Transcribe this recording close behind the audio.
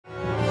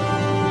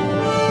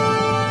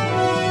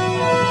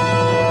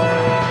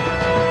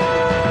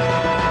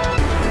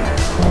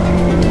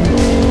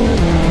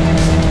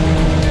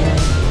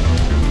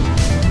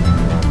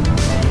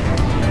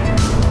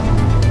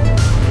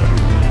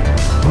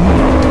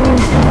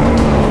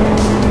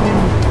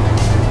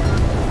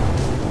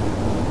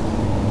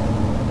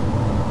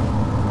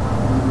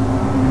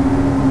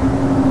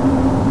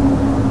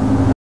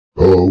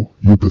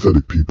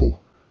pathetic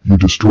people. You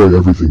destroy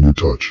everything you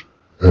touch,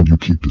 and you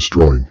keep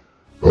destroying.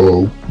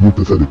 Oh, you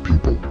pathetic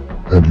people,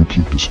 and you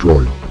keep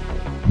destroying.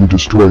 You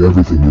destroy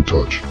everything you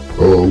touch.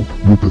 Oh,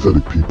 you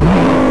pathetic people.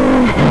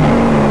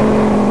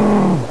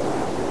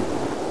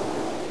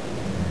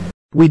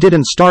 We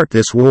didn't start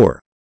this war.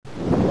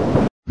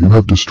 You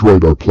have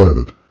destroyed our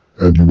planet,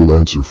 and you will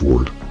answer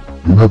for it.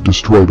 You have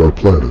destroyed our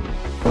planet.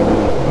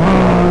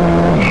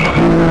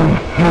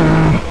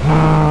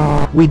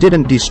 We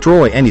didn't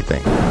destroy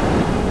anything.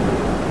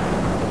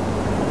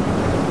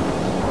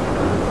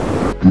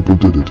 People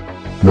did it.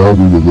 Now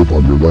we will live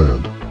on your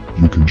land.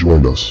 You can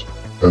join us,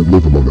 and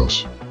live among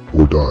us,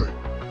 or die.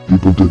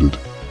 People did it.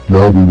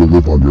 Now we will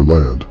live on your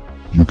land.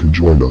 You can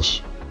join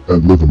us,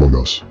 and live among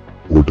us,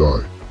 or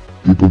die.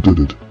 People did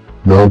it.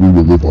 Now we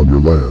will live on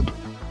your land.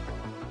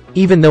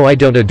 Even though I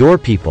don't adore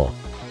people.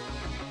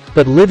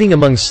 But living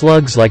among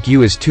slugs like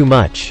you is too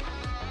much.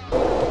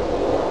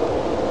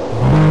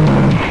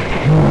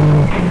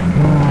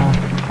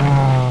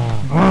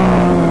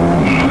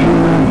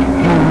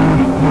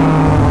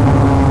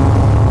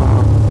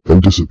 Then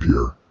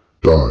disappear.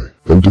 Die.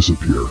 Then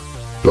disappear.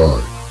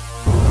 Die.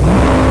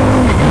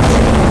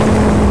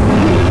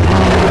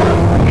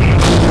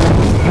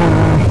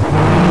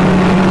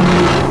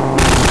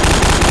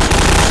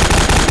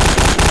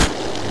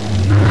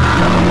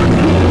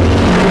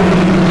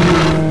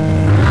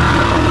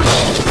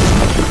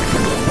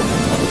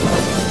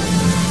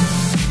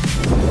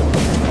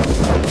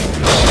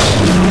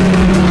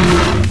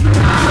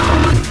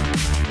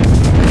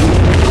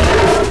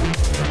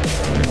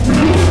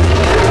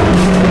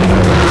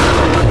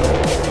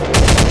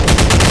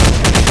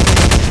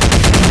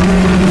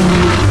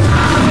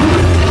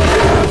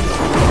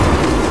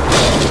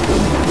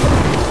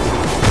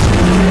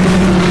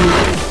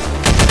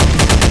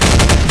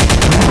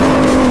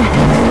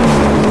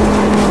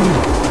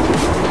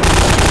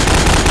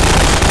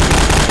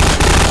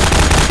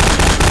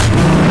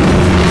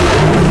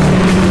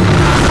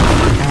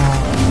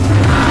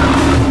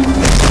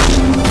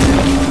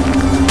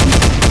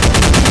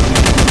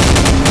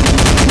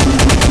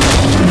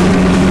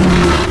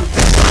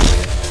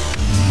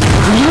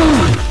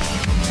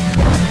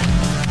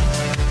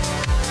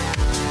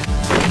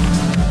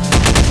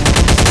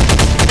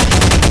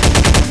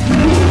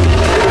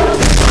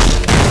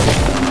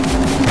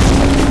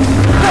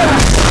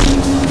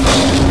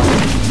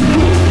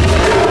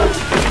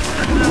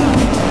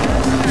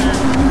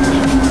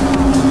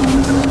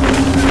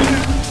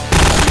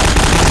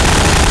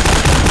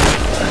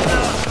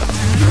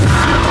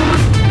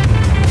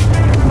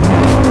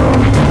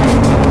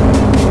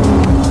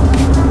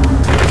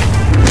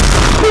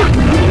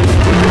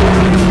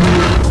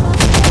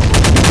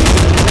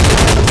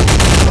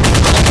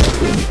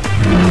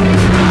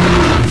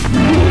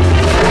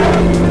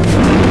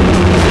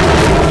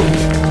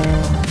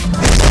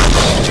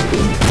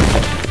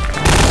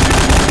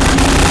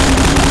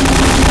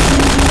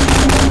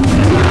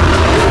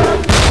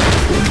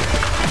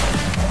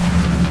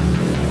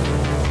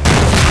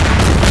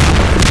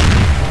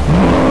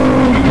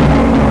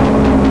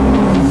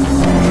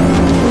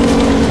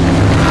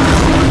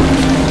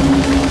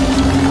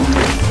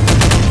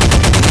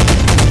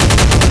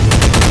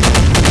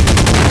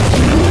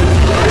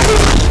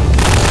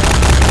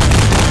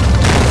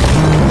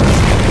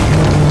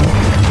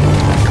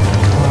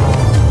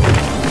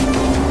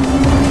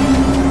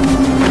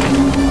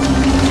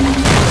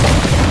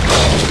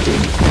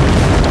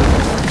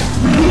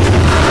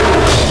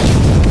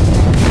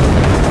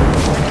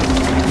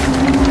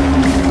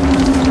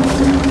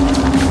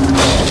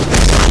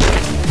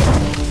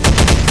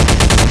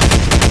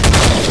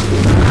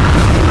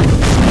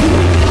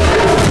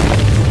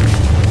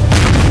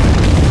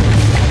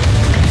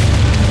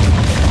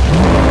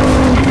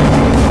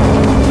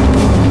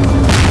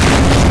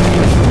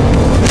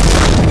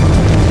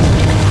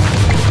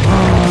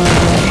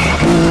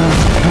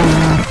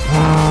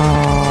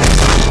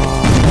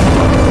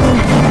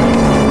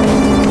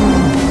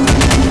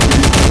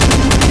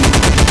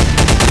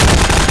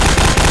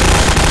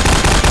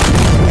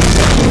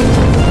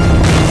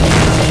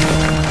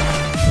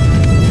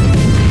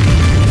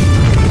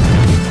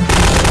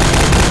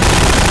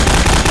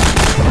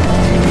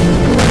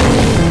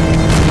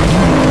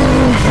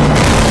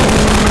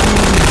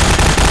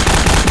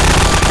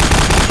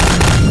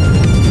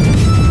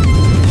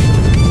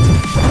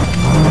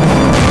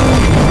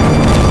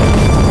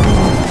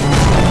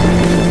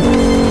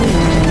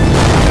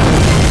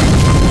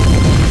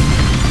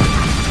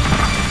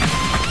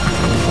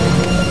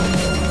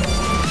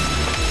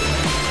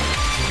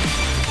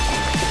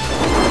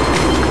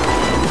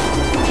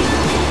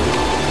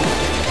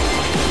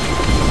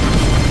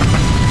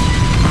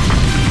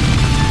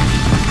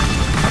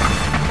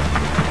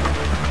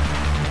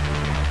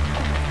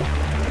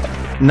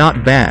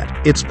 Not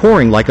bad. It's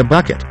pouring like a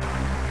bucket.